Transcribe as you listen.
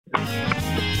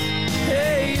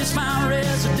Hey, it's my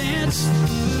residence.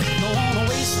 Don't wanna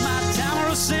waste my time or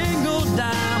a single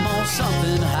dime on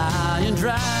something high and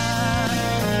dry.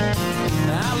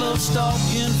 I love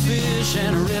stalking fish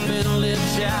and ripping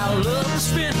lips. Yeah, I love to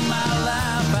spend my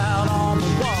life out on the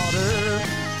water.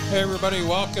 Hey everybody,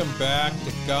 welcome back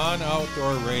to Gone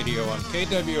Outdoor Radio on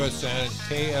KWSN,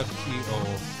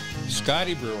 KFTO.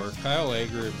 Scotty Brewer, Kyle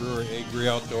Agri, Brewer Agri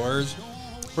Outdoors.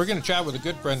 We're going to chat with a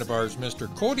good friend of ours, Mr.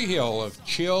 Cody Hill of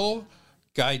Chill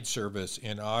Guide Service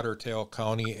in Otter Tail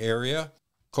County area.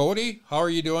 Cody, how are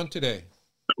you doing today?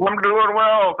 I'm doing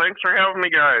well. Thanks for having me,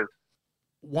 guys.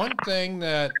 One thing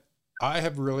that I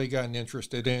have really gotten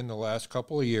interested in the last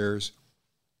couple of years,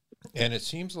 and it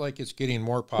seems like it's getting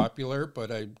more popular,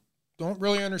 but I don't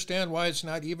really understand why it's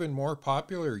not even more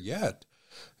popular yet,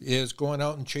 is going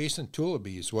out and chasing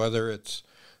tulipies, whether it's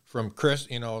from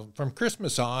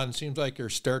Christmas on. Seems like they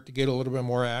start to get a little bit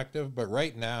more active, but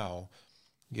right now,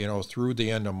 through the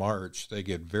end of March, they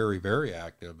get very, very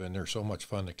active, and they're so much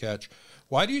fun to catch.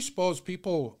 Why do you suppose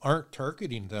people aren't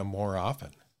targeting them more often?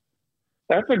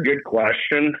 That's a good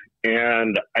question,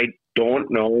 and I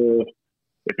don't know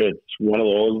if it's one of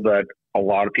those that a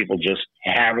lot of people just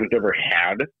haven't ever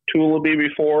had tulipi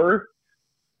before.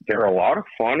 They're a lot of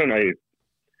fun, and I'm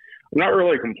not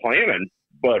really complaining,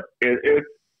 but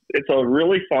it's a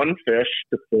really fun fish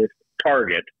to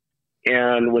target.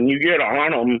 And when you get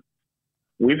on them,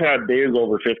 we've had days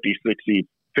over 50, 60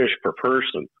 fish per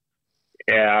person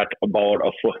at about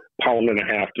a pound and a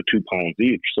half to 2 pounds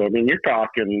each. So, I mean, you're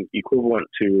talking equivalent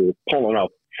to pulling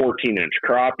up 14-inch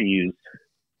crappies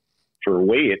for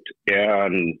weight.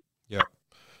 And yeah.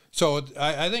 So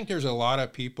I think there's a lot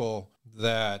of people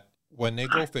that when they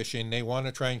go fishing, they want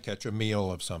to try and catch a meal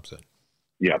of something.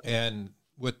 Yeah. And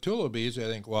with tulipies, I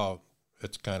think, well,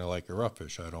 it's kind of like a rough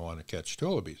fish. I don't want to catch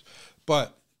tulipies.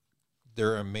 But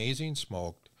they're amazing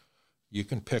smoked. You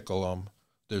can pickle them.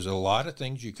 There's a lot of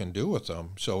things you can do with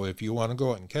them. So if you want to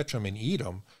go out and catch them and eat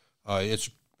them,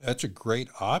 that's a great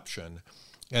option.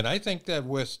 And I think that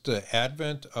with the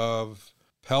advent of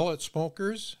pellet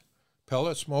smokers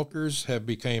have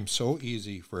become so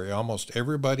easy for almost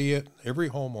everybody, every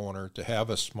homeowner to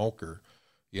have a smoker,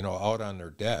 out on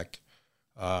their deck.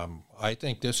 I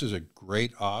think this is a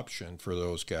great option for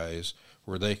those guys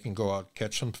where they can go out,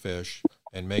 catch some fish,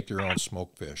 and make their own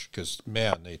smoked fish because,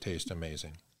 man, they taste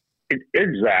amazing.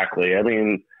 Exactly. I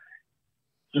mean,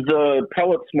 the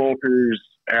pellet smokers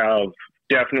have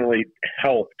definitely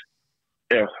helped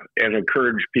and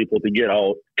encouraged people to get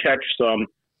out, catch some.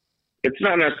 It's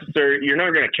not necessary. You're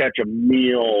not going to catch a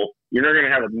meal. You're not going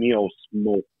to have a meal of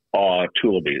smoked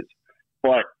tulipies,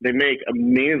 but they make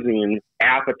amazing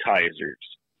appetizers,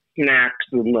 snacks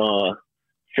in the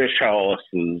fish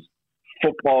houses,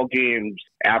 football games,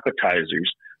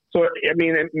 appetizers. So, I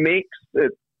mean, it makes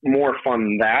it more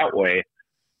fun that way.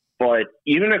 But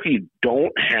even if you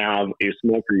don't have a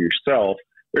smoker yourself,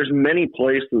 there's many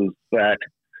places that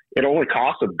it only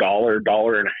costs $1, $1.50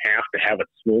 to have it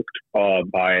smoked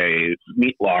by a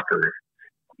meat locker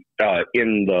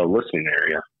in the listening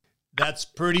area. That's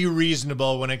pretty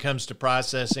reasonable when it comes to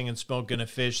processing and smoking a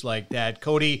fish like that.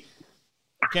 Cody,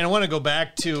 I kind of want to go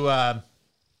back to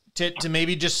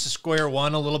maybe just square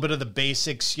one, a little bit of the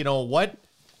basics. What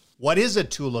is a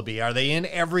tulipi? Are they in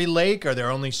every lake? Are there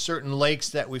only certain lakes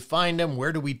that we find them?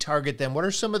 Where do we target them? What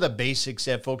are some of the basics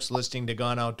that folks listening to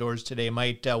Gone Outdoors today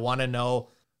might want to know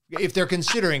if they're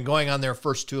considering going on their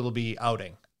first tulipi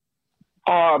outing?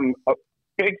 A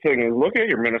big thing is look at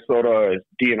your Minnesota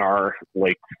DNR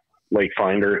lake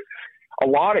finder. A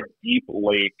lot of deep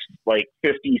lakes, like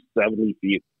 50, 70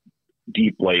 feet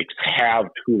deep lakes, have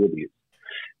tulipis.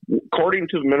 According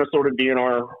to the Minnesota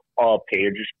DNR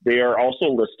page, they are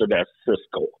also listed as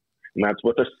Cisco, and that's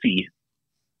with a C.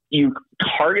 You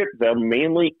target them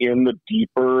mainly in the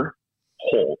deeper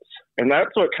holes, and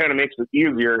that's what kind of makes it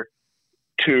easier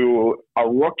to a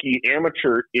rookie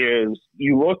amateur is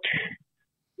you look,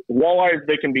 walleyes,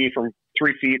 they can be from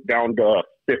 3 feet down to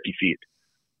 50 feet.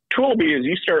 Tulipi is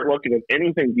you start looking at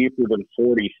anything deeper than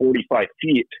 40, 45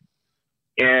 feet,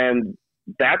 and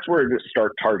that's where to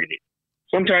start targeting.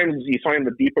 Sometimes you find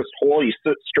the deepest hole, you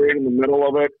sit straight in the middle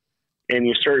of it, and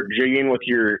you start jigging with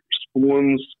your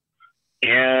spoons,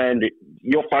 and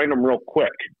you'll find them real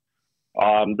quick.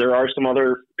 There are some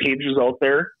other pages out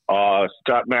there.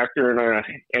 Scott Machter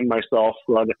and myself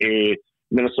run a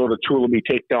Minnesota Tulipi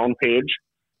Takedown page.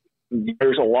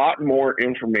 There's a lot more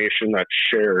information that's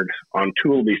shared on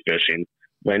tulipi fishing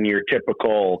than your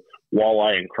typical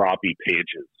walleye and crappie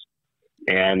pages.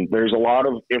 And there's a lot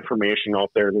of information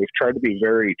out there, and we've tried to be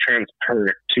very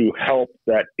transparent to help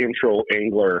that intro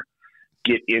angler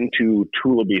get into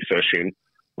Tullibee fishing.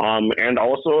 And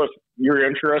also, if you're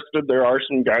interested, there are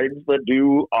some guides that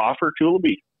do offer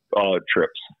Tullibee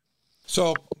trips.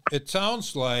 So it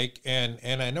sounds like, and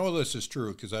I know this is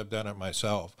true because I've done it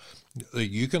myself,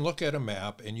 you can look at a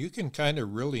map and you can kind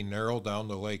of really narrow down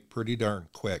the lake pretty darn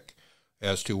quick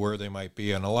as to where they might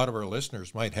be. And a lot of our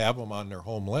listeners might have them on their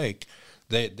home lake.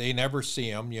 They never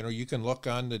see them. You know, you can look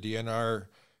on the DNR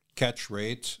catch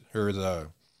rates or the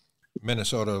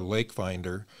Minnesota Lake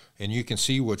Finder, and you can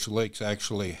see which lakes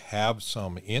actually have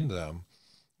some in them.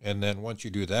 And then once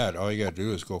you do that, all you got to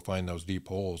do is go find those deep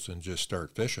holes and just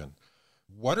start fishing.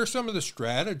 What are some of the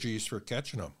strategies for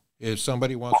catching them? If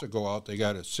somebody wants to go out, they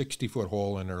got a 60-foot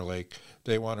hole in their lake,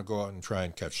 they want to go out and try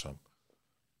and catch some.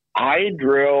 I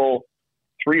drill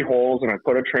 3 holes and I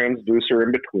put a transducer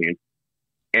in between.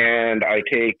 And I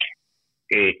take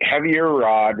a heavier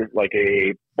rod, like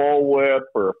a bullwhip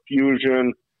or a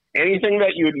fusion, anything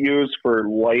that you would use for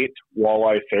light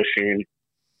walleye fishing.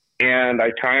 And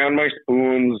I tie on my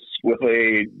spoons with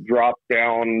a drop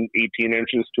down 18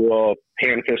 inches to a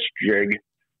panfish jig.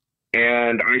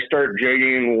 And I start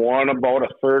jigging one about a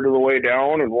third of the way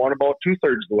down and one about 2/3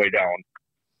 of the way down.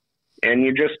 And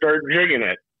you just start jigging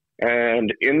it.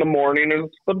 And in the morning is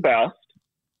the best.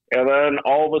 And then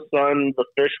all of a sudden the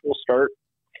fish will start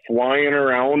flying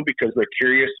around because they're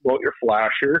curious about your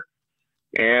flasher.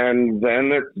 And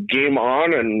then it's game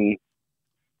on, and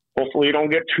hopefully you don't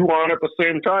get 2 on at the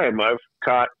same time. I've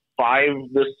caught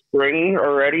 5 this spring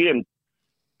already, and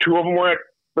 2 of them were at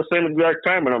the same exact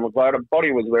time, and I'm glad a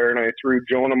buddy was there, and I threw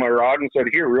Jonah my rod and said,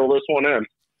 here, reel this one in.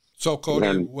 So,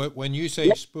 Cody, when you say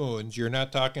spoons, you're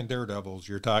not talking daredevils.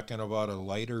 You're talking about a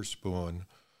lighter spoon,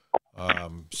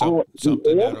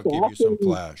 something that'll give you some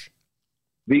flash.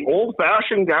 The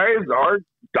old-fashioned guys are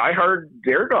diehard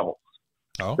daredevils.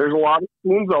 Oh. There's a lot of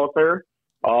spoons out there.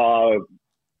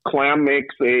 Clam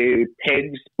makes a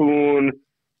peg spoon.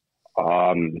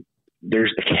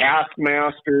 There's the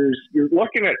Castmasters. You're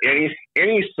looking at any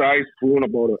size spoon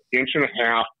about 1.5 inches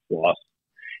plus.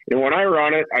 And when I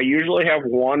run it, I usually have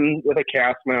one with a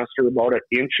Castmaster about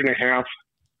 1.5 inches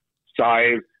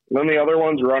size. And then the other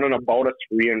one's running about a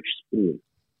 3-inch spoon.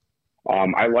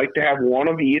 I like to have one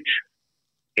of each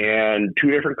and 2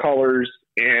 different colors.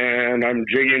 And I'm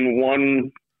jigging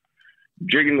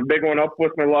the big one up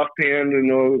with my left hand and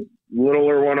the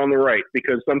littler one on the right,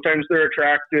 because sometimes they're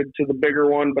attracted to the bigger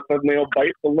one, but then they'll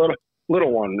bite the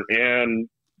little one, and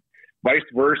vice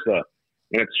versa.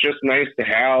 And it's just nice to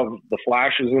have the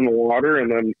flashes in the water and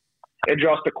then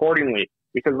adjust accordingly.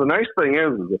 Because the nice thing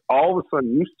is if all of a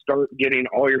sudden you start getting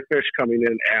all your fish coming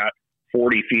in at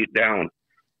 40 feet down,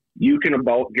 you can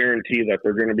about guarantee that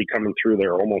they're going to be coming through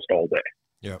there almost all day.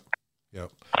 Yep.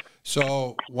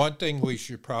 So one thing we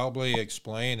should probably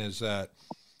explain is that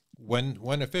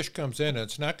when a fish comes in,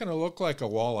 it's not going to look like a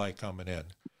walleye coming in,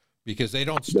 because they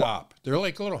don't stop. They're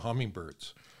like little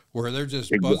hummingbirds where they're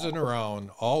just buzzing around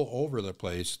all over the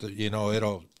place. You know,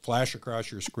 it'll flash across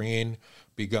your screen,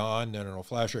 be gone, then it'll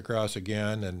flash across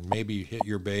again and maybe hit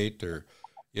your bait, or,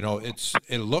 you know,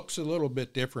 it looks a little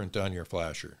bit different on your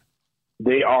flasher.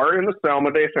 They are in the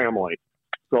Salmonidae family.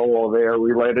 So they're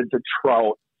related to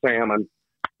trout, salmon,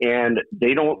 and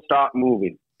they don't stop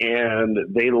moving. And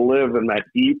they live in that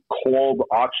deep, cold,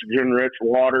 oxygen-rich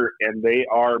water, and they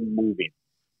are moving.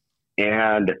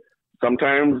 And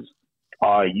sometimes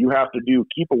you have to do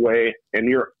keep away, and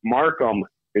your Markham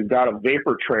has got a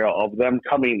vapor trail of them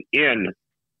coming in,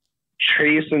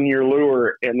 chasing your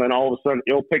lure, and then all of a sudden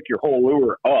it'll pick your whole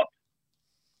lure up.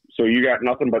 So you got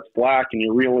nothing but slack, and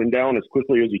you're reeling down as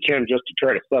quickly as you can just to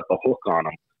try to set the hook on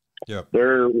them. Yep.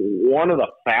 They're one of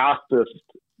the fastest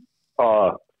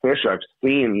fish I've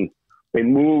seen. They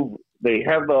move. They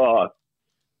have the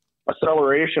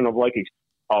acceleration of like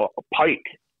a pike.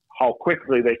 How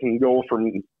quickly they can go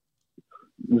from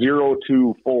 0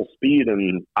 to full speed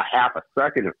in a half a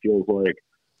second, it feels like.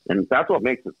 And that's what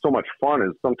makes it so much fun.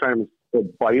 Is sometimes they'll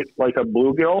bite like a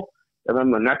bluegill, and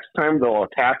then the next time they'll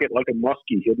attack it like a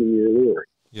muskie hitting your lure.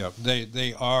 Yeah,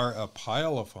 they are a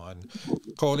pile of fun.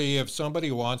 Cody, if somebody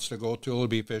wants to go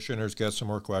Tullibee fishing or get some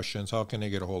more questions, how can they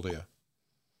get a hold of you?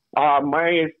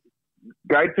 My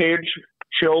guide page,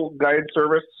 Chill Guide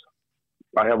Service.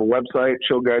 I have a website,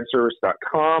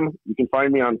 chillguideservice.com. You can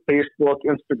find me on Facebook,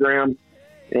 Instagram,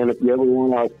 and if you ever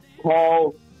want to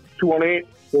call,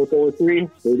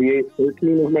 218-443-3813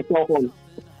 is my cell phone.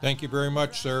 Thank you very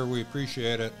much, sir. We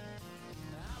appreciate it.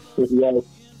 Thank you guys.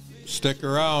 Stick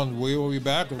around. We will be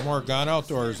back with more Gone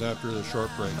Outdoors after the short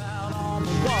break. Out on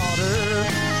the water.